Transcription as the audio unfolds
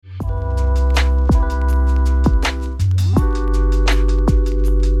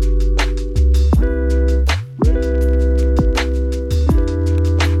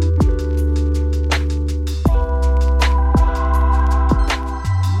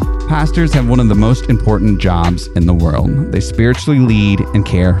Pastors have one of the most important jobs in the world. They spiritually lead and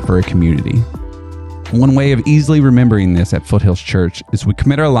care for a community. One way of easily remembering this at Foothills Church is we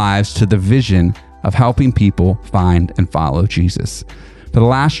commit our lives to the vision of helping people find and follow Jesus. For the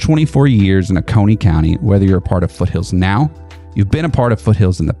last 24 years in Oconee County, whether you're a part of Foothills now, you've been a part of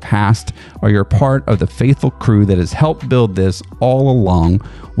Foothills in the past, or you're a part of the faithful crew that has helped build this all along,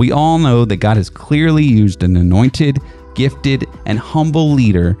 we all know that God has clearly used an anointed, gifted, and humble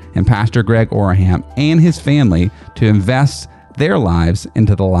leader in Pastor Greg Oraham and his family to invest their lives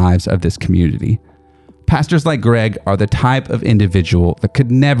into the lives of this community. Pastors like Greg are the type of individual that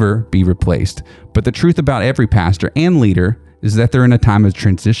could never be replaced, but the truth about every pastor and leader is that they're in a time of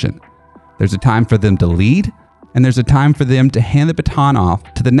transition. There's a time for them to lead, and there's a time for them to hand the baton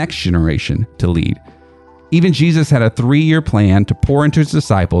off to the next generation to lead. Even Jesus had a 3-year plan to pour into his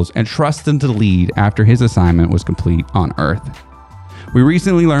disciples and trust them to lead after his assignment was complete on earth. We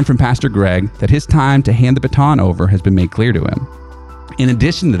recently learned from Pastor Greg that his time to hand the baton over has been made clear to him. In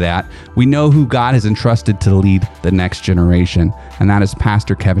addition to that, we know who God has entrusted to lead the next generation, and that is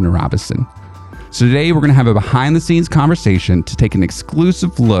Pastor Kevin Robinson. So today we're going to have a behind-the-scenes conversation to take an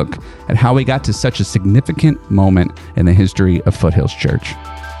exclusive look at how we got to such a significant moment in the history of Foothills Church.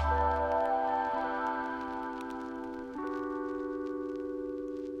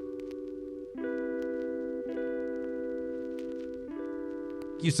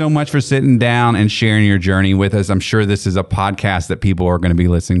 Thank you so much for sitting down and sharing your journey with us. I'm sure this is a podcast that people are going to be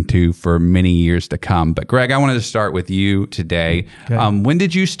listening to for many years to come. But Greg, I wanted to start with you today. Okay. When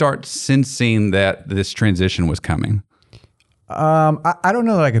did you start sensing that this transition was coming? I don't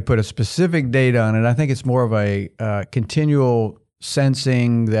know that I could put a specific date on it. I think it's more of a continual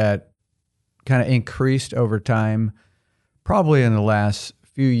sensing that kind of increased over time, probably in the last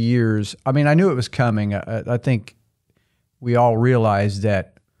few years. I mean, I knew it was coming. I think we all realized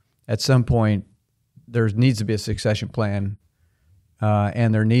that at some point there needs to be a succession plan,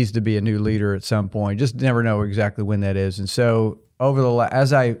 and there needs to be a new leader at some point. Just never know exactly when that is. And so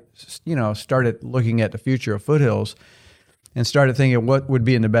as I started looking at the future of Foothills and started thinking what would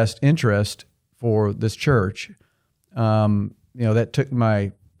be in the best interest for this church, that took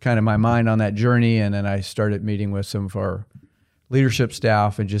my mind on that journey. And then I started meeting with some of our leadership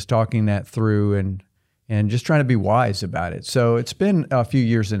staff and just talking that through and just trying to be wise about it. So it's been a few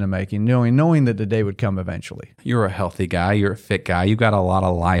years in the making, knowing that the day would come eventually. You're a healthy guy. You're a fit guy. You've got a lot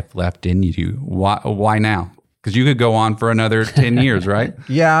of life left in you. Why now? Because you could go on for another 10 years, right?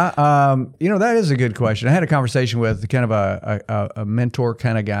 Yeah. That is a good question. I had a conversation with kind of a mentor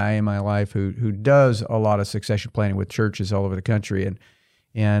kind of guy in my life who does a lot of succession planning with churches all over the country.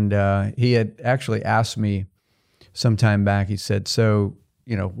 And he had actually asked me some time back, he said, so,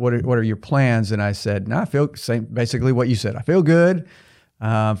 what are your plans? And I said, no, I feel basically what you said. I feel good.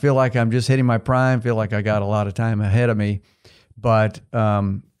 Feel like I'm just hitting my prime. Feel like I got a lot of time ahead of me. But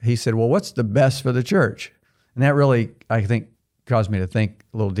he said, well, what's the best for the church? And that really, I think, caused me to think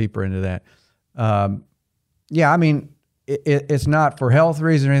a little deeper into that. It's not for health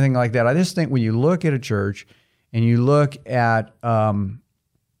reasons or anything like that. I just think when you look at a church and you look at the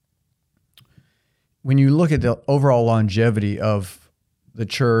overall longevity of the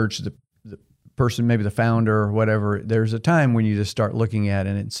church, the person, maybe the founder or whatever, there's a time when you just start looking at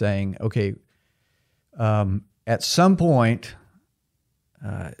it and saying, okay, at some point,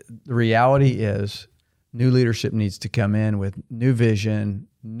 the reality is new leadership needs to come in with new vision,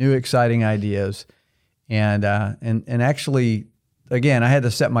 new exciting ideas. And actually, again, I had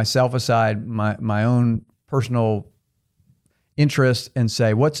to set myself aside, my own personal interests, and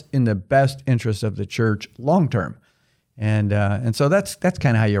say, what's in the best interest of the church long-term? And so that's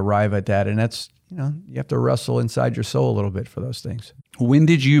kind of how you arrive at that. And that's, you have to wrestle inside your soul a little bit for those things. When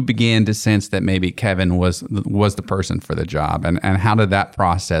did you begin to sense that maybe Kevin was the person for the job? And how did that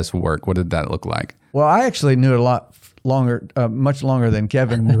process work? What did that look like? Well, I actually knew it a lot longer, much longer than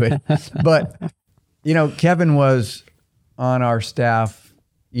Kevin knew it. But, Kevin was on our staff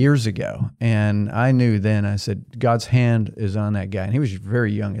years ago. And I knew then, I said, God's hand is on that guy. And he was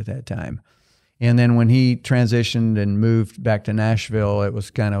very young at that time. And then when he transitioned and moved back to Nashville, it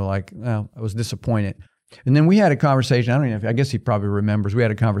was kind of like, well, I was disappointed. And then we had a conversation. I guess he probably remembers. We had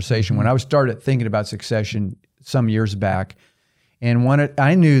a conversation when I started thinking about succession some years back. And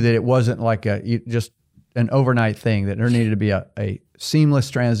I knew that it wasn't like just an overnight thing, that there needed to be a seamless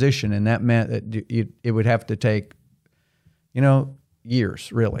transition. And that meant that it would have to take,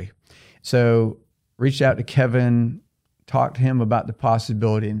 years, really. So reached out to Kevin, talked to him about the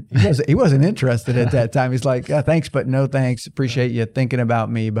possibility. And he wasn't interested at that time. He's like, yeah, thanks, but no thanks. Appreciate you thinking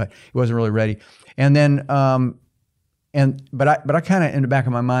about me, but he wasn't really ready. And then but I kind of in the back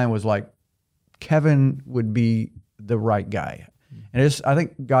of my mind was like, Kevin would be the right guy. And I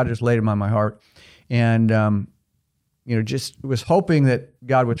think God just laid him on my heart. And, just was hoping that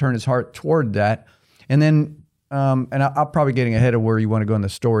God would turn his heart toward that. And then, and I'm probably getting ahead of where you want to go in the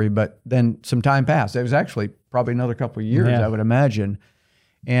story, but then some time passed. It was actually probably another couple of years, I would imagine.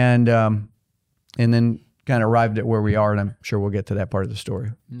 And then kind of arrived at where we are, and I'm sure we'll get to that part of the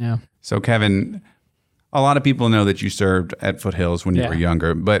story. Yeah. So Kevin, a lot of people know that you served at Foothills when you were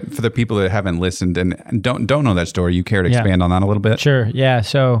younger, but for the people that haven't listened and don't know that story, you care to expand on that a little bit? Sure. Yeah.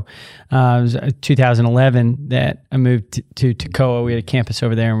 So it was 2011 that I moved to Toccoa. We had a campus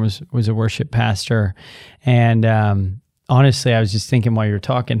over there and was a worship pastor. And honestly, I was just thinking while you were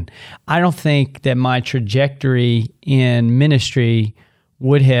talking, I don't think that my trajectory in ministry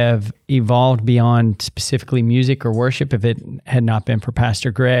would have evolved beyond specifically music or worship if it had not been for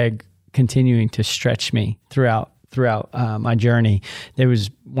Pastor Greg continuing to stretch me throughout my journey. There was,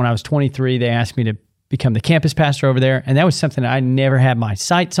 when I was 23, they asked me to become the campus pastor over there, and that was something that I never had my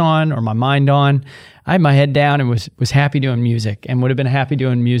sights on or my mind on. I had my head down and was happy doing music, and would have been happy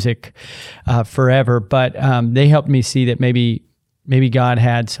doing music forever. But they helped me see that maybe God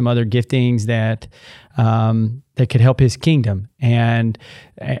had some other giftings that could help His kingdom, and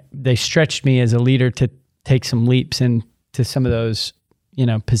they stretched me as a leader to take some leaps into some of those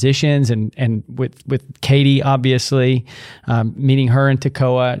positions, and with Katie, obviously, meeting her in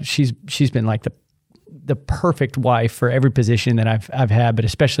Toccoa, she's been like the perfect wife for every position that I've had, but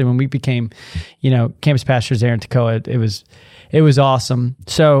especially when we became, campus pastors there in Toccoa, it was awesome.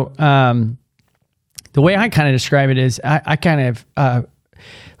 So, the way I kind of describe it is I kind of,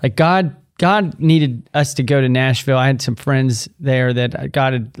 like God needed us to go to Nashville. I had some friends there that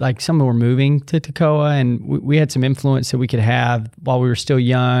God had, like, some were moving to Toccoa, and we had some influence that we could have while we were still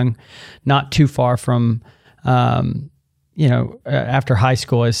young, not too far from, after high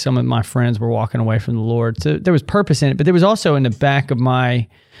school, as some of my friends were walking away from the Lord. So there was purpose in it, but there was also in the back of my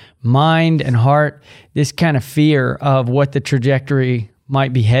mind and heart this kind of fear of what the trajectory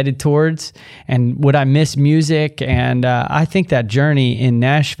might be headed towards, and would I miss music? And I think that journey in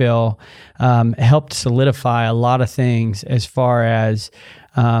Nashville helped solidify a lot of things as far as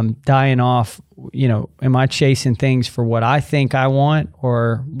dying off. Am I chasing things for what I think I want,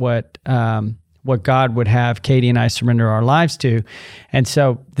 or what God would have Katie and I surrender our lives to? And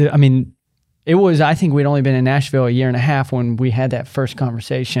so, I think we'd only been in Nashville a year and a half when we had that first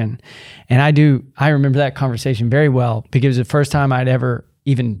conversation. And I remember that conversation very well, because it was the first time I'd ever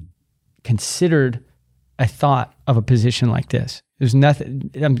even considered a thought of a position like this. There's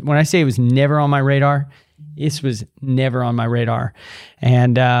nothing, when I say it was never on my radar, this was never on my radar.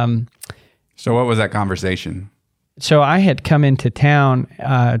 And so what was that conversation? So I had come into town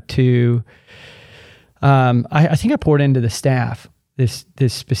I think I poured into the staff this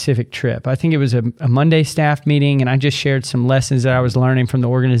specific trip. I think it was a Monday staff meeting, and I just shared some lessons that I was learning from the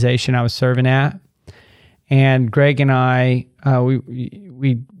organization I was serving at. And Greg and I,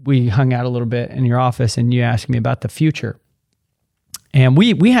 we hung out a little bit in your office, and you asked me about the future. And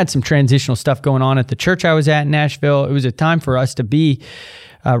we had some transitional stuff going on at the church I was at in Nashville. It was a time for us to be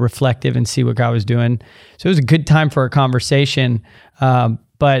reflective and see what God was doing. So it was a good time for a conversation.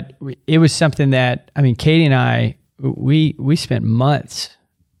 But it was something that, Katie and I, we spent months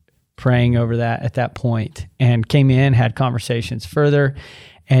praying over that at that point, and came in, had conversations further,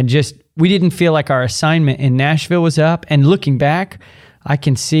 and just, we didn't feel like our assignment in Nashville was up. And looking back, I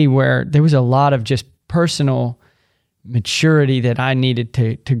can see where there was a lot of just personal maturity that I needed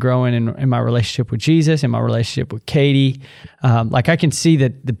to grow in my relationship with Jesus, in my relationship with Katie. I can see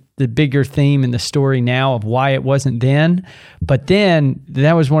that the bigger theme in the story now of why it wasn't then. But then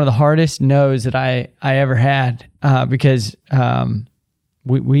that was one of the hardest no's that I ever had, because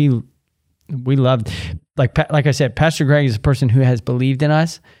we loved, like I said, Pastor Greg is a person who has believed in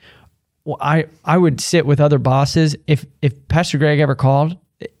us. Well, I would sit with other bosses. If Pastor Greg ever called,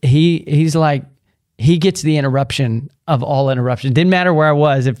 he's like, he gets the interruption of all interruptions. Didn't matter where I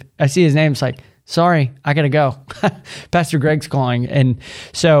was. If I see his name, it's like, sorry, I got to go. Pastor Greg's calling. And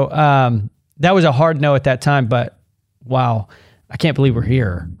so that was a hard no at that time, but wow, I can't believe we're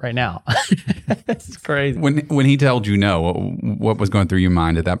here right now. It's crazy. When he told you no, what was going through your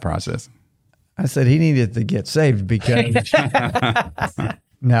mind at that process? I said he needed to get saved, because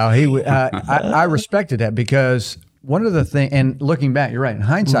no, I respected that, because one of the things, and looking back, you're right, in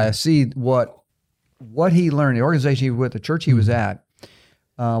hindsight, I see what he learned, the organization he was with, the church he was at,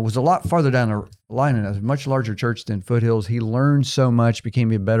 was a lot farther down line in a much larger church than Foothills. He learned so much,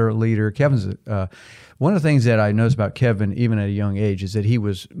 became a better leader. Kevin's one of the things that I noticed about Kevin, even at a young age, is that he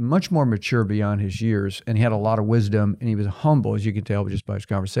was much more mature beyond his years, and he had a lot of wisdom, and he was humble, as you can tell just by his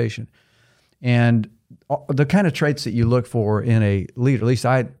conversation. And the kind of traits that you look for in a leader, at least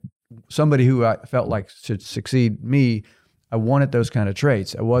somebody who I felt like should succeed me, I wanted those kind of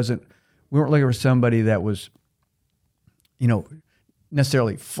traits. We weren't looking for somebody that was,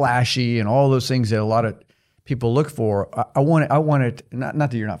 necessarily flashy and all those things that a lot of people look for. I wanted not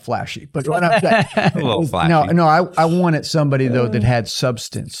that you're not flashy, but what I'm saying, a little flashy. No, I wanted somebody though that had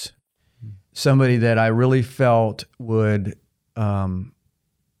substance, somebody that I really felt would,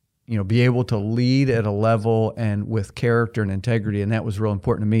 be able to lead at a level and with character and integrity, and that was real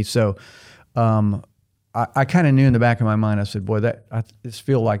important to me. So, I kind of knew in the back of my mind, I said, boy, I just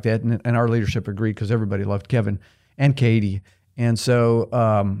feel like that. And our leadership agreed because everybody loved Kevin and Katie. And so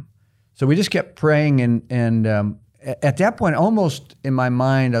we just kept praying. And at that point, almost in my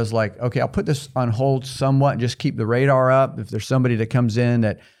mind, I was like, okay, I'll put this on hold somewhat and just keep the radar up. If there's somebody that comes in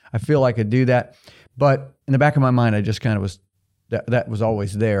that I feel I could do that. But in the back of my mind, I just kind of that was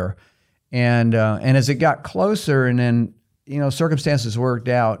always there. And as it got closer and then, circumstances worked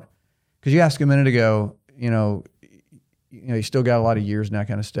out, because you asked a minute ago, you still got a lot of years and that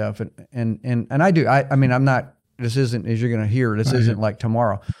kind of stuff. And I do. I mean, I'm not, this isn't, as you're going to hear, this isn't like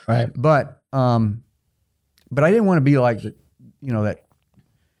tomorrow. Right. But I didn't want to be like the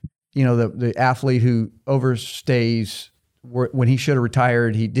athlete who overstays when he should have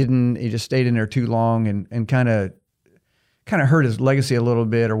retired. He didn't, he just stayed in there too long and kind of hurt his legacy a little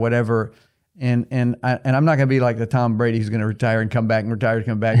bit or whatever. And I'm not going to be like the Tom Brady who's going to retire and come back and retire and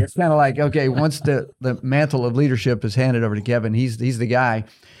come back. It's kind of like, okay, once the mantle of leadership is handed over to Kevin, he's the guy.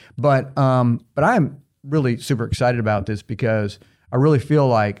 But I'm really super excited about this because I really feel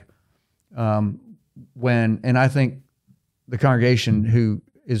like and I think the congregation who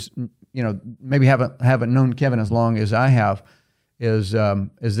is, maybe haven't known Kevin as long as I have, is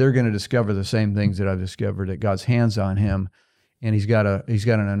they're going to discover the same things that I've discovered, that God's hands on him. And he's got an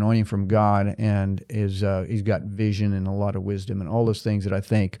anointing from God, and he's got vision and a lot of wisdom and all those things that I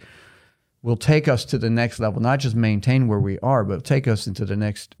think will take us to the next level, not just maintain where we are, but take us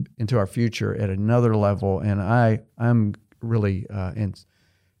into our future at another level. And I'm really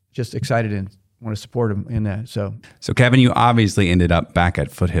just excited and want to support him in that. So Kevin, you obviously ended up back at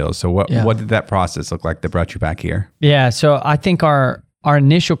Foothills. So what did that process look like that brought you back here? Yeah. So I think our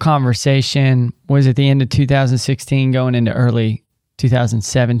initial conversation was at the end of 2016 going into early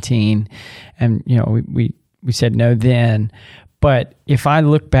 2017. And, we said no then. But if I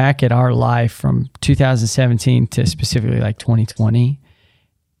look back at our life from 2017 to specifically like 2020,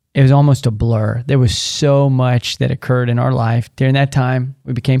 it was almost a blur. There was so much that occurred in our life. During that time,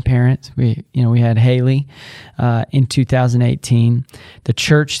 we became parents. We had Haley in 2018. The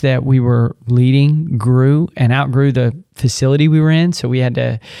church that we were leading grew and outgrew the facility we were in. So we had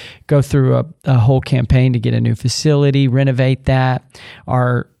to go through a whole campaign to get a new facility, renovate that.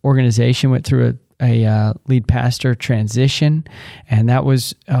 Our organization went through a lead pastor transition, and that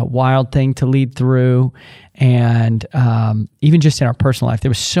was a wild thing to lead through. And even just in our personal life,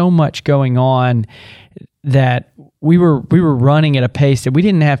 there was so much going on that we were running at a pace that we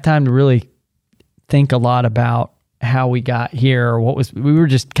didn't have time to really think a lot about how we got here or we were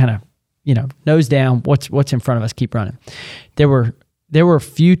just kind of, nose down, what's in front of us, keep running. There were a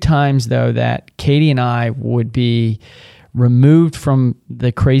few times though that Katie and I would be removed from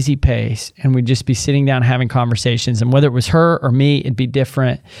the crazy pace, and we'd just be sitting down having conversations. And whether it was her or me, it'd be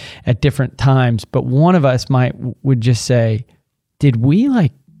different at different times. But one of us would just say, did we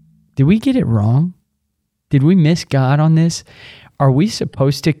get it wrong? Did we miss God on this? Are we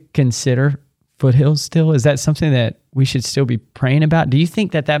supposed to consider Foothills still? Is that something that we should still be praying about? Do you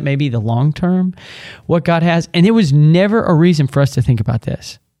think that may be the long term, what God has? And there was never a reason for us to think about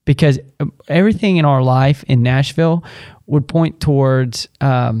this, because everything in our life in Nashville would point towards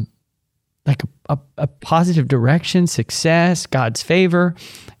like a positive direction, success, God's favor.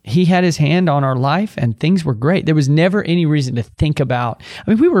 He had his hand on our life and things were great. There was never any reason to think about,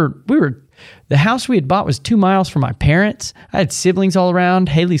 we were, the house we had bought was 2 miles from my parents. I had siblings all around.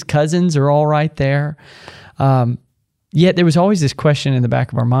 Haley's cousins are all right there. Yet there was always this question in the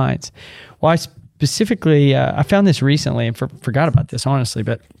back of our minds. Well, I specifically, I found this recently and forgot about this, honestly,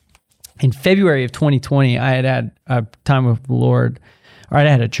 but in February of 2020, I had a time with the Lord, or I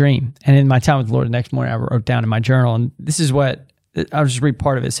had a dream. And in my time with the Lord, the next morning, I wrote down in my journal, and this is what, I'll just read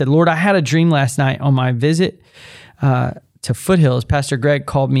part of it. It said, Lord, I had a dream last night on my visit to Foothills. Pastor Greg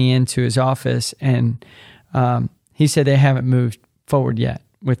called me into his office, and he said they haven't moved forward yet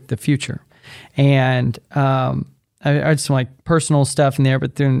with the future. And I had some like personal stuff in there,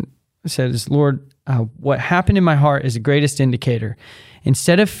 but then I said, Lord, what happened in my heart is the greatest indicator.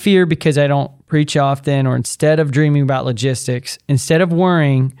 Instead of fear because I don't preach often, or instead of dreaming about logistics, instead of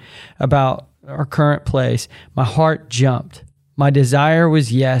worrying about our current place, my heart jumped. My desire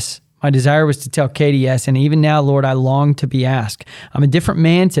was yes. My desire was to tell Katie yes. And even now, Lord, I long to be asked. I'm a different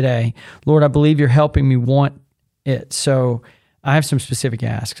man today. Lord, I believe you're helping me want it. So I have some specific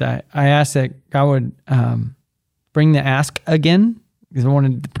asks. I asked that God would bring the ask again, because I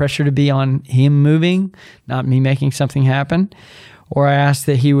wanted the pressure to be on him moving, not me making something happen. Or I asked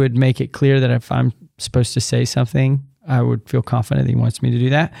that he would make it clear that if I'm supposed to say something, I would feel confident that he wants me to do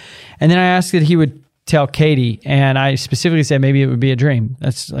that. And then I asked that he would tell Katie, and I specifically said maybe it would be a dream.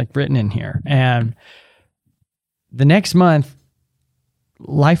 That's like written in here. And the next month,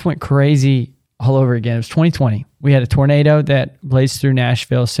 life went crazy all over again. It was 2020. We had a tornado that blazed through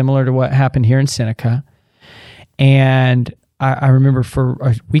Nashville, similar to what happened here in Seneca. And I remember for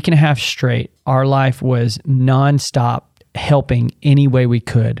a week and a half straight, our life was nonstop helping any way we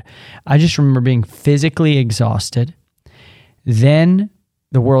could. I just remember being physically exhausted. Then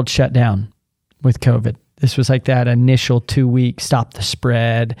the world shut down with COVID. This was like that initial 2-week stop the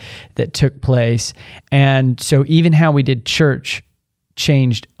spread that took place. And so even how we did church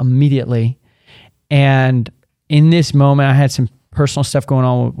changed immediately. And in this moment, I had some personal stuff going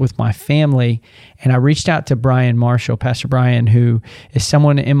on with my family. And I reached out to Brian Marshall, Pastor Brian, who is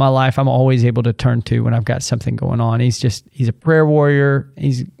someone in my life I'm always able to turn to when I've got something going on. He's a prayer warrior.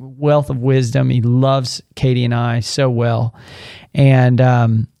 He's a wealth of wisdom. He loves Katie and I so well. And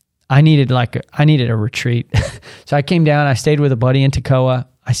I needed a retreat. So I came down, I stayed with a buddy in Toccoa.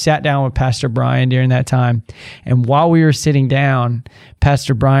 I sat down with Pastor Brian during that time. And while we were sitting down,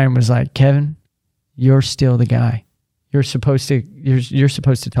 Pastor Brian was like, Kevin, you're still the guy. You're supposed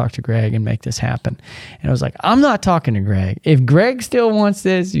to talk to Greg and make this happen. And I was like, I'm not talking to Greg. If Greg still wants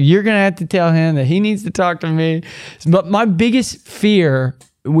this, you're going to have to tell him that he needs to talk to me. But my biggest fear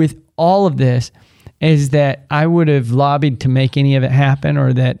with all of this is that I would have lobbied to make any of it happen,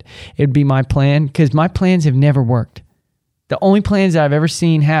 or that it'd be my plan, because my plans have never worked. The only plans that I've ever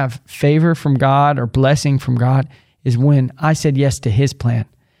seen have favor from God or blessing from God is when I said yes to his plan.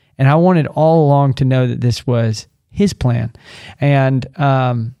 And I wanted all along to know that this was his plan. And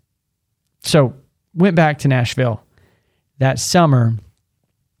so went back to Nashville. That summer,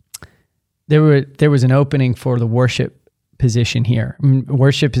 there was an opening for the worship position here. I mean,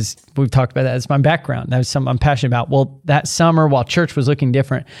 worship is, we've talked about that. It's my background. That was something I'm passionate about. Well, that summer, while church was looking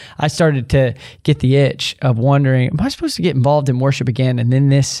different, I started to get the itch of wondering, am I supposed to get involved in worship again? And then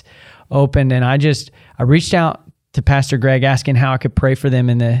this opened, and I reached out to Pastor Greg asking how I could pray for them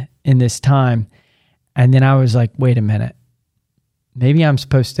in this time. And then I was like, wait a minute, maybe I'm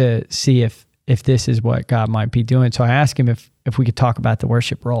supposed to see if this is what God might be doing. So I asked him if we could talk about the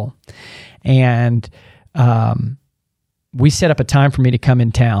worship role. And we set up a time for me to come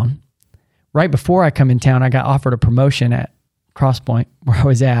in town. Right before I come in town, I got offered a promotion at Crosspoint, where I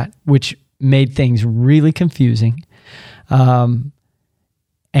was at, which made things really confusing. And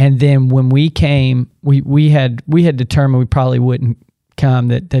then when we came, we had determined we probably wouldn't come,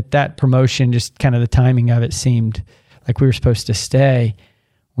 that promotion, just kind of the timing of it seemed like we were supposed to stay.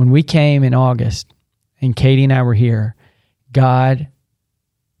 When we came in August and Katie and I were here, God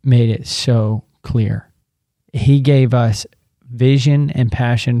made it so clear. He gave us vision and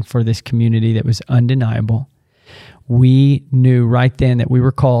passion for this community that was undeniable. We knew right then that we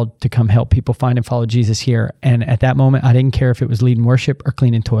were called to come help people find and follow Jesus here. And at that moment, I didn't care if it was leading worship or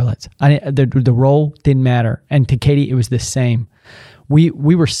cleaning toilets. The role didn't matter. And to Katie, it was the same. We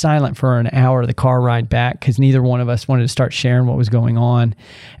were silent for an hour of the car ride back because neither one of us wanted to start sharing what was going on.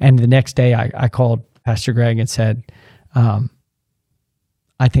 And the next day, I called Pastor Greg and said,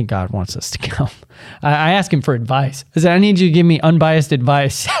 I think God wants us to come. I asked him for advice. I said, I need you to give me unbiased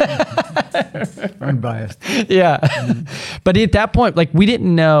advice. Unbiased. Yeah. But at that point, like, we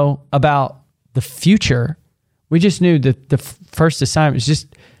didn't know about the future. We just knew that the first assignment was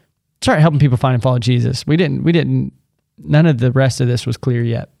just start helping people find and follow Jesus. None of the rest of this was clear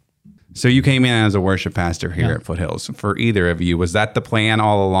yet. So you came in as a worship pastor here at Foothills. For either of you, was that the plan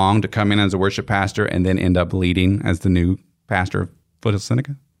all along, to come in as a worship pastor and then end up leading as the new pastor of Foothills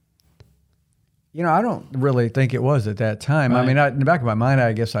Seneca? I don't really think it was at that time. Right. I mean, in the back of my mind,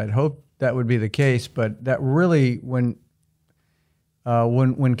 I guess I'd hoped that would be the case, but that really, when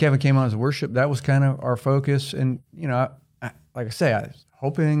Kevin came on as worship, that was kind of our focus. And, like I say, I was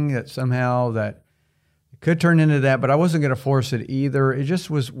hoping that somehow that it could turn into that, but I wasn't going to force it either. It just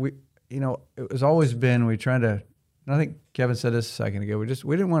was, it was always been, we tried to, and I think Kevin said this a second ago, we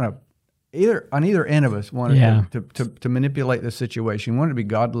didn't want to either end of us wanted Yeah. to manipulate the situation. We wanted to be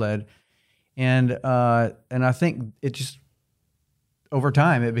God led, and I think it just over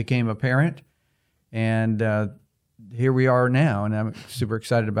time it became apparent, and here we are now, and I'm super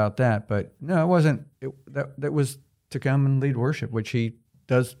excited about that. But no, it wasn't. That was to come and lead worship, which he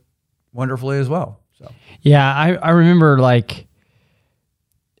does wonderfully as well. So Yeah, I remember like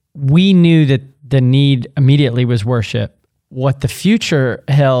we knew that the need immediately was worship. What the future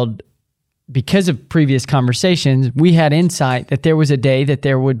held, because of previous conversations, we had insight that there was a day that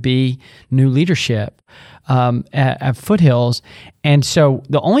there would be new leadership at Foothills. And so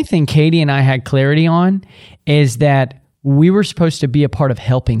the only thing Katie and I had clarity on is that we were supposed to be a part of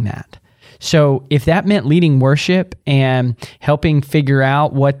helping that. So if that meant leading worship and helping figure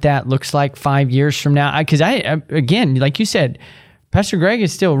out what that looks like 5 years from now, because I again, like you said, Pastor Greg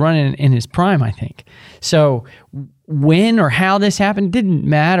is still running in his prime, I think. So when or how this happened didn't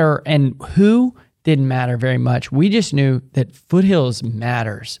matter, and who didn't matter very much. We just knew that Foothills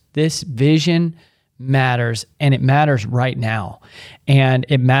matters. This vision matters, and it matters right now, and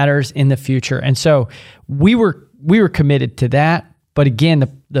it matters in the future. And so we were committed to that. But again,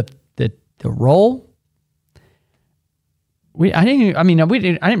 the role. I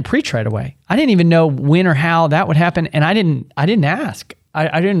didn't preach right away. I didn't even know when or how that would happen, and I didn't ask.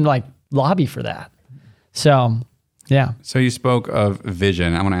 I didn't like lobby for that. So, yeah. So you spoke of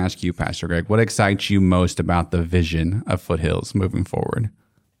vision. I want to ask you, Pastor Greg, what excites you most about the vision of Foothills moving forward?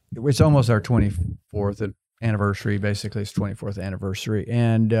 it's almost our 24th anniversary. Basically, it's 24th anniversary,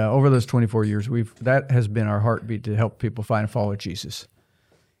 and over those 24 years, that has been our heartbeat to help people find and follow Jesus.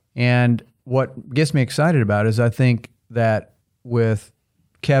 And what gets me excited about is I think that with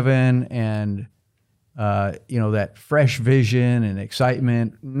Kevin and that fresh vision and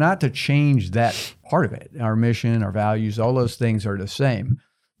excitement, not to change that part of it. Our mission, our values, all those things are the same.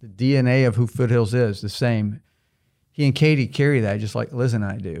 The DNA of who Foothills is the same. He and Katie carry that just like Liz and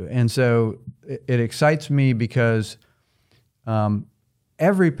I do. And so it excites me because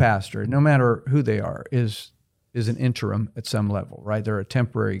every pastor, no matter who they are, is an interim at some level, right? They're a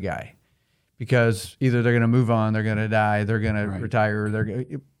temporary guy because either they're going to move on, they're going to die, they're going to retire.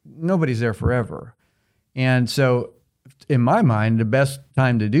 Nobody's there forever. And so in my mind, the best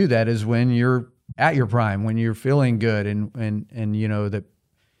time to do that is when you're at your prime, when you're feeling good and you know that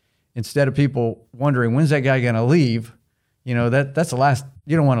instead of people wondering when's that guy going to leave, that's the last,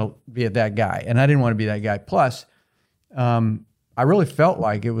 you don't want to be at that guy. And I didn't want to be that guy. Plus, I really felt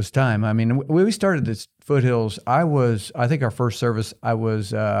like it was time. I mean, when we started this Foothills, I think our first service, I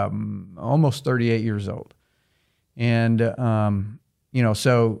was almost 38 years old. And,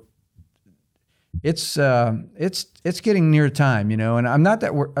 so it's getting near time, and I'm not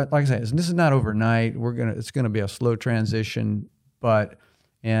that, like I said, this is not overnight. It's going to be a slow transition,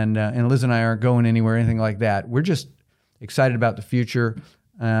 and Liz and I aren't going anywhere, anything like that. We're just excited about the future.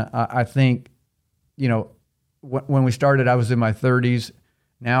 I think, when we started, I was in my 30s.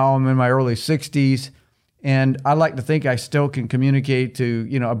 Now I'm in my early 60s, and I like to think I still can communicate to,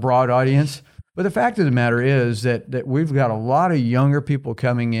 a broad audience. But the fact of the matter is that we've got a lot of younger people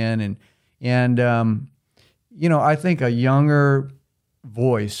coming in, and I think a younger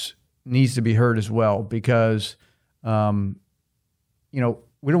voice needs to be heard as well because, we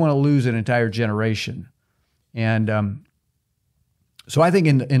don't want to lose an entire generation. And so I think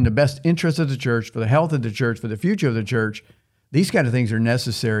in the best interest of the church, for the health of the church, for the future of the church, these kind of things are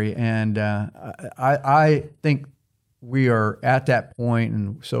necessary. And I think we are at that point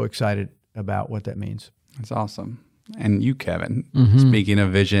and so excited about what that means. That's awesome. And you, Kevin, Mm-hmm. speaking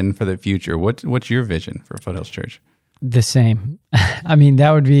of vision for the future, what's your vision for Foothills Church? The same. I mean,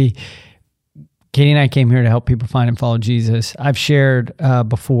 that would be, Katie and I came here to help people find and follow Jesus. I've shared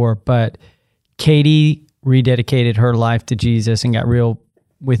before, but Katie rededicated her life to Jesus and got real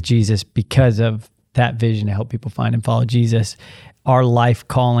with Jesus because of that vision to help people find and follow Jesus. Our life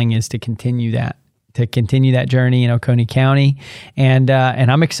calling is to continue that journey in Oconee County. And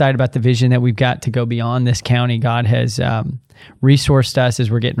I'm excited about the vision that we've got to go beyond this county. God has resourced us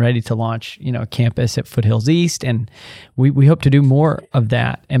as we're getting ready to launch, a campus at Foothills East. And we hope to do more of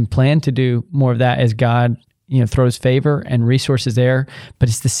that and plan to do more of that as God, throws favor and resources there. But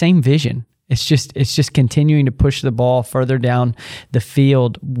it's the same vision. It's just continuing to push the ball further down the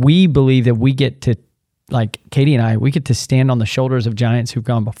field. We believe that we get to, like Katie and I, we get to stand on the shoulders of giants who've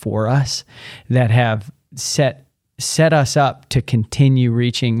gone before us that have set us up to continue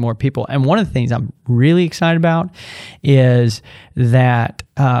reaching more people. And one of the things I'm really excited about is that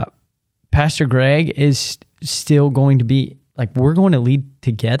Pastor Greg is still going to be, we're going to lead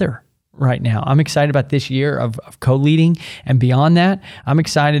together, right now. I'm excited about this year of co-leading, and beyond that, I'm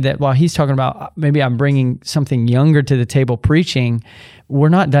excited that while he's talking about maybe I'm bringing something younger to the table preaching, we're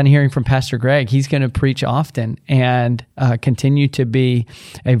not done hearing from Pastor Greg. He's going to preach often and continue to be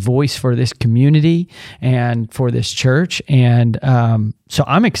a voice for this community and for this church. And so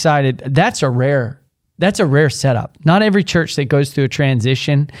I'm excited. That's a rare setup. Not every church that goes through a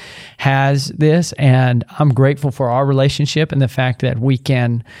transition has this, and I'm grateful for our relationship and the fact that we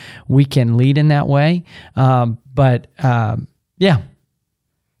can lead in that way. Yeah,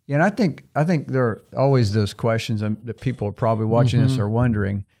 and I think there are always those questions that people are probably watching this are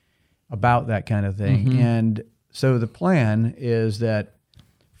wondering about that kind of thing. And so the plan is that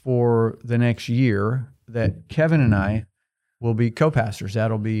for the next year, that Kevin and I will be co-pastors.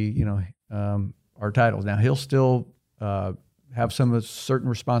 That'll be our titles. Now he'll still have some of the certain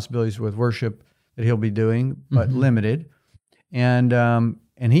responsibilities with worship that he'll be doing, but limited. And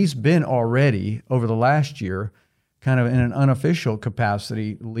he's been already over the last year kind of in an unofficial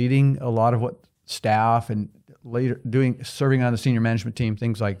capacity, leading a lot of what staff and later serving on the senior management team,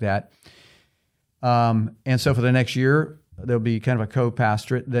 things like that. And so for the next year, there'll be kind of a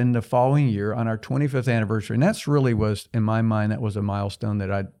co-pastorate. Then the following year on our 25th anniversary, and that's really was, in my mind, that was a milestone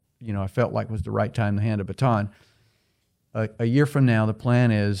that I felt like was the right time to hand a baton. A year from now, the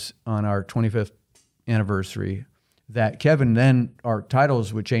plan is on our 25th anniversary that Kevin, then our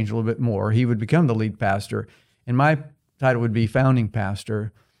titles would change a little bit more. He would become the lead pastor, and my title would be founding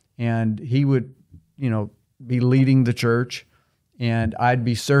pastor, and he would, be leading the church, and I'd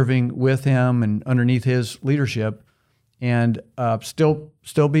be serving with him and underneath his leadership, and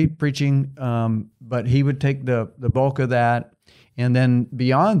still be preaching, but he would take the bulk of that, and then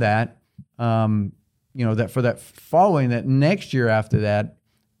beyond that, that for that following that next year after that,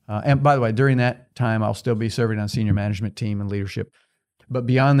 and by the way, during that time, I'll still be serving on senior management team and leadership, but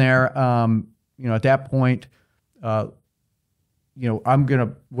beyond there, at that point. I'm going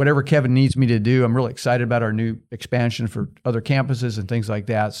to, whatever Kevin needs me to do, I'm really excited about our new expansion for other campuses and things like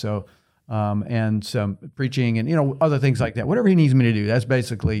that. So, and some preaching and, other things like that, whatever he needs me to do, that's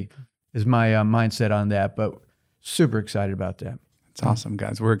basically is my mindset on that, but super excited about that. That's awesome,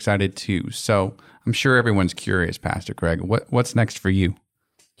 guys. We're excited too. So I'm sure everyone's curious, Pastor Greg, what's next for you?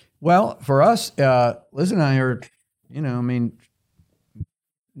 Well, for us, Liz and I are,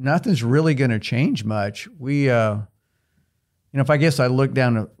 nothing's really going to change much. We, if I guess I look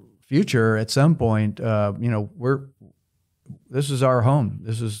down the future at some point, this is our home.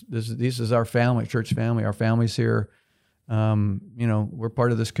 This is our family, church family. Our family's here. We're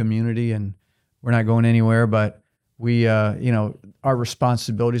part of this community, and we're not going anywhere. But we, our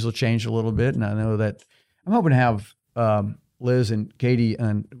responsibilities will change a little bit, and I know that I'm hoping to have Liz and Katie,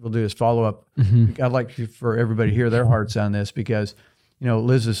 and we'll do this follow up. I'd like for everybody to hear their hearts on this because.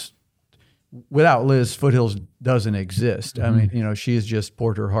 Without Liz, Foothills doesn't exist. I mean, she has just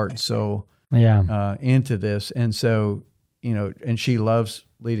poured her heart and soul into this. And so, and she loves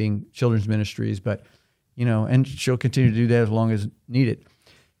leading children's ministries, but, and she'll continue to do that as long as needed.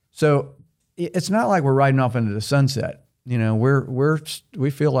 So it's not like we're riding off into the sunset.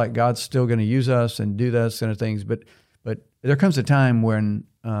 We feel like God's still going to use us and do those kind of things. But there comes a time when,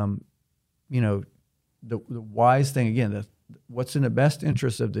 the wise thing, again, what's in the best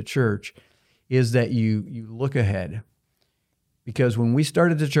interest of the church is that you look ahead. Because when we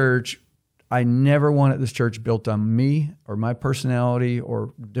started the church, I never wanted this church built on me or my personality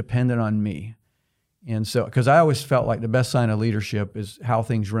or dependent on me. And so, because I always felt like the best sign of leadership is how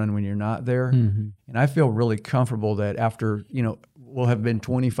things run when you're not there. And I feel really comfortable that after, we'll have been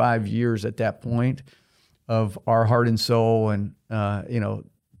 25 years at that point of our heart and soul and,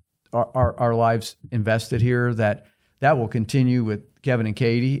 our lives invested here, that will continue with Kevin and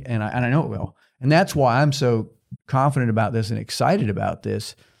Katie, and I know it will. And that's why I'm so confident about this and excited about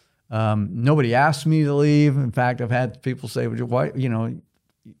this. Nobody asked me to leave. In fact, I've had people say, "Why? You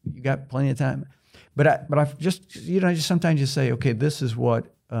got plenty of time." But I've just sometimes just say, "Okay, this is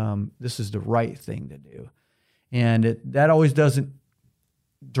what this is the right thing to do," and that always doesn't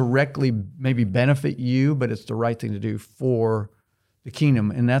directly maybe benefit you, but it's the right thing to do for the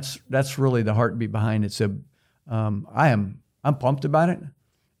kingdom, and that's really the heartbeat behind it. So. I'm pumped about it,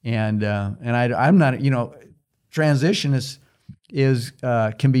 and I'm not. Transition is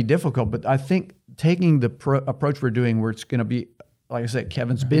can be difficult, but I think taking the approach we're doing, where it's going to be, like I said,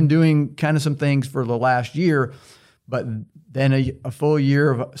 Kevin's been doing kind of some things for the last year, but then a full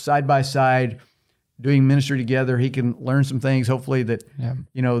year of side by side doing ministry together, he can learn some things. Hopefully that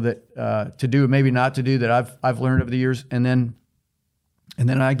to do, maybe not to do, that I've learned over the years, and then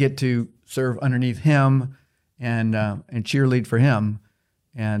I get to serve underneath him. And cheerlead for him,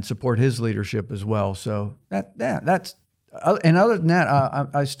 and support his leadership as well. So that's and other than that,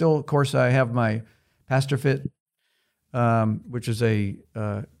 I still, of course, I have my Pastor Fit, which is a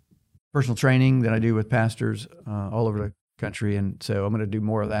personal training that I do with pastors all over the country, and so I'm going to do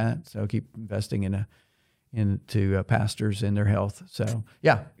more of that. So I'll keep investing into pastors and their health. So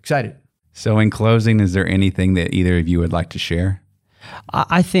yeah, excited. So in closing, is there anything that either of you would like to share?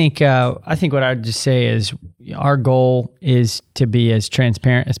 I think what I'd just say is our goal is to be as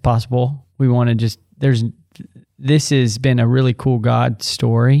transparent as possible. We want to this has been a really cool God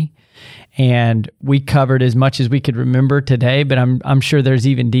story, and we covered as much as we could remember today, but I'm sure there's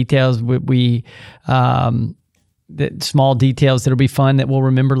even details that small details that'll be fun that we'll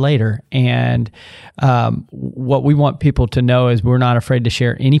remember later. And what we want people to know is we're not afraid to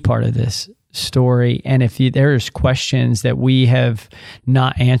share any part of this story. And if there's questions that we have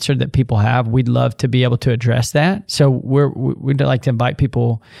not answered that people have, we'd love to be able to address that. So we'd like to invite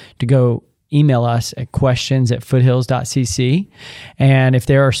people to go email us at questions@foothills.cc. And if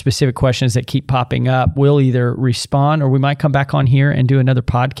there are specific questions that keep popping up, we'll either respond or we might come back on here and do another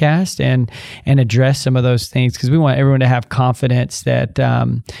podcast and address some of those things, because we want everyone to have confidence that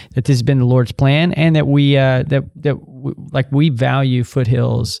that this has been the Lord's plan, and that we we value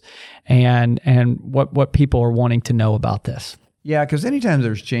Foothills and what people are wanting to know about this. Yeah, because anytime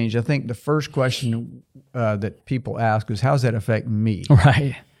there's change, I think the first question that people ask is, how's that affect me?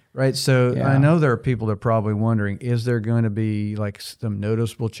 Right. So I know there are people that are probably wondering, is there going to be like some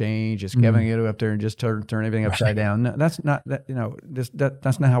noticeable change? Is Kevin going to go up there and just turn everything upside down? No, that's not that.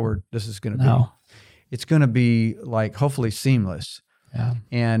 That's not how this is going to be. It's going to be like hopefully seamless. Yeah.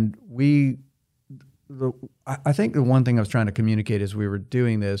 And I think the one thing I was trying to communicate as we were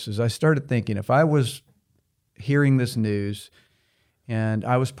doing this is I started thinking, if I was hearing this news and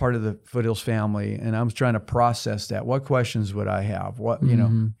I was part of the Foothills family and I was trying to process that, what questions would I have? What,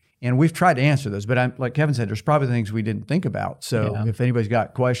 and we've tried to answer those, but I'm, like Kevin said, there's probably things we didn't think about. So if anybody's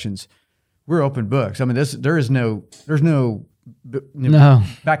got questions, we're open books. I mean, there's no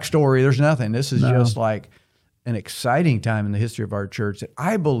backstory. There's nothing. This is just like an exciting time in the history of our church that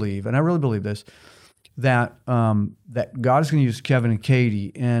I believe, and I really believe this, that God is going to use Kevin and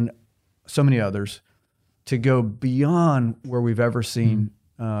Katie and so many others to go beyond where we've ever seen,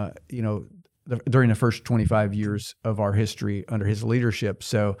 during the first 25 years of our history under his leadership.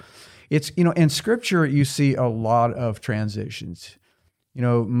 So it's, in Scripture, you see a lot of transitions.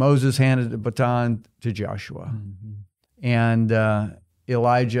 Moses handed the baton to Joshua, and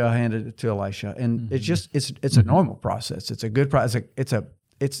Elijah handed it to Elisha. And it's just, it's a normal process. It's a good process.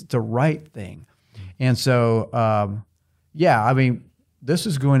 It's the right thing. And so, I mean, this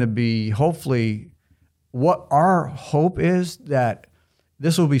is going to be hopefully what our hope is, that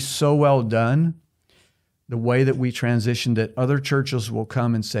this will be so well done, the way that we transition, that other churches will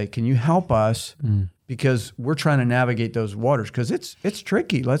come and say, can you help us? Because we're trying to navigate those waters, because it's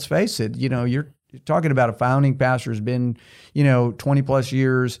tricky. Let's face it. You're talking about a founding pastor who's been, 20 plus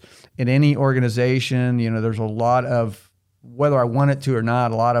years in any organization. There's a lot of, whether I want it to or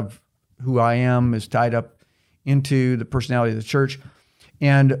not, a lot of who I am is tied up into the personality of the church.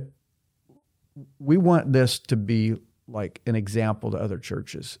 And we want this to be like an example to other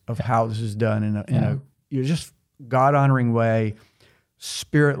churches of how this is done in a just God-honoring way,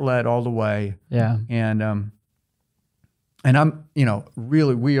 Spirit-led all the way. Yeah. And I'm,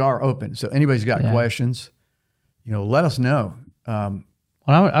 really, we are open. So anybody's got questions, let us know. Well,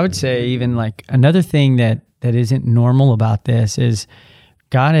 I would say even like another thing that isn't normal about this is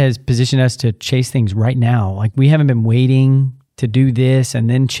God has positioned us to chase things right now. Like, we haven't been waiting to do this and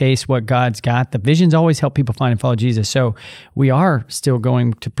then chase what God's got. The visions always help people find and follow Jesus. So we are still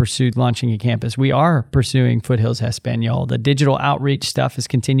going to pursue launching a campus. We are pursuing Foothills Espanol. The digital outreach stuff has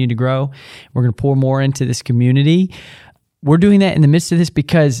continued to grow. We're going to pour more into this community. We're doing that in the midst of this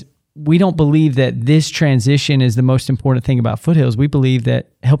because we don't believe that this transition is the most important thing about Foothills. We believe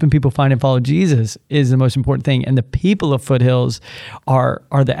that helping people find and follow Jesus is the most important thing. And the people of Foothills are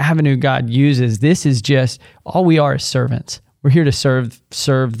the avenue God uses. This is just, all we are is servants. We're here to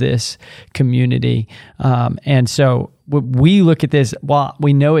serve this community. And so we look at this, while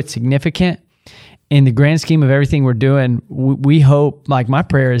we know it's significant, in the grand scheme of everything we're doing, we hope, like my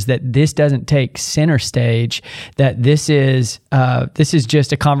prayer is that this doesn't take center stage, that this is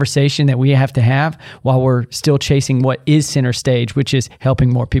just a conversation that we have to have while we're still chasing what is center stage, which is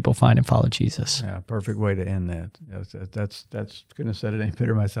helping more people find and follow Jesus. Yeah, perfect way to end that. That's couldn't have said it any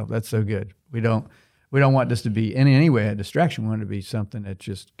better myself. That's so good. We don't want this to be in any way a distraction. We want it to be something that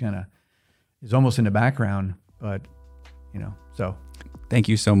just kind of is almost in the background, but So thank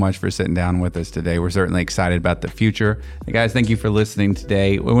you so much for sitting down with us today. We're certainly excited about the future. Hey guys, thank you for listening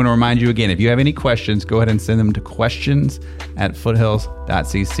today. We want to remind you again, if you have any questions, go ahead and send them to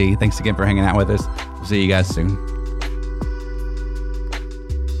questions@foothills.cc. Thanks again for hanging out with us. We'll see you guys soon.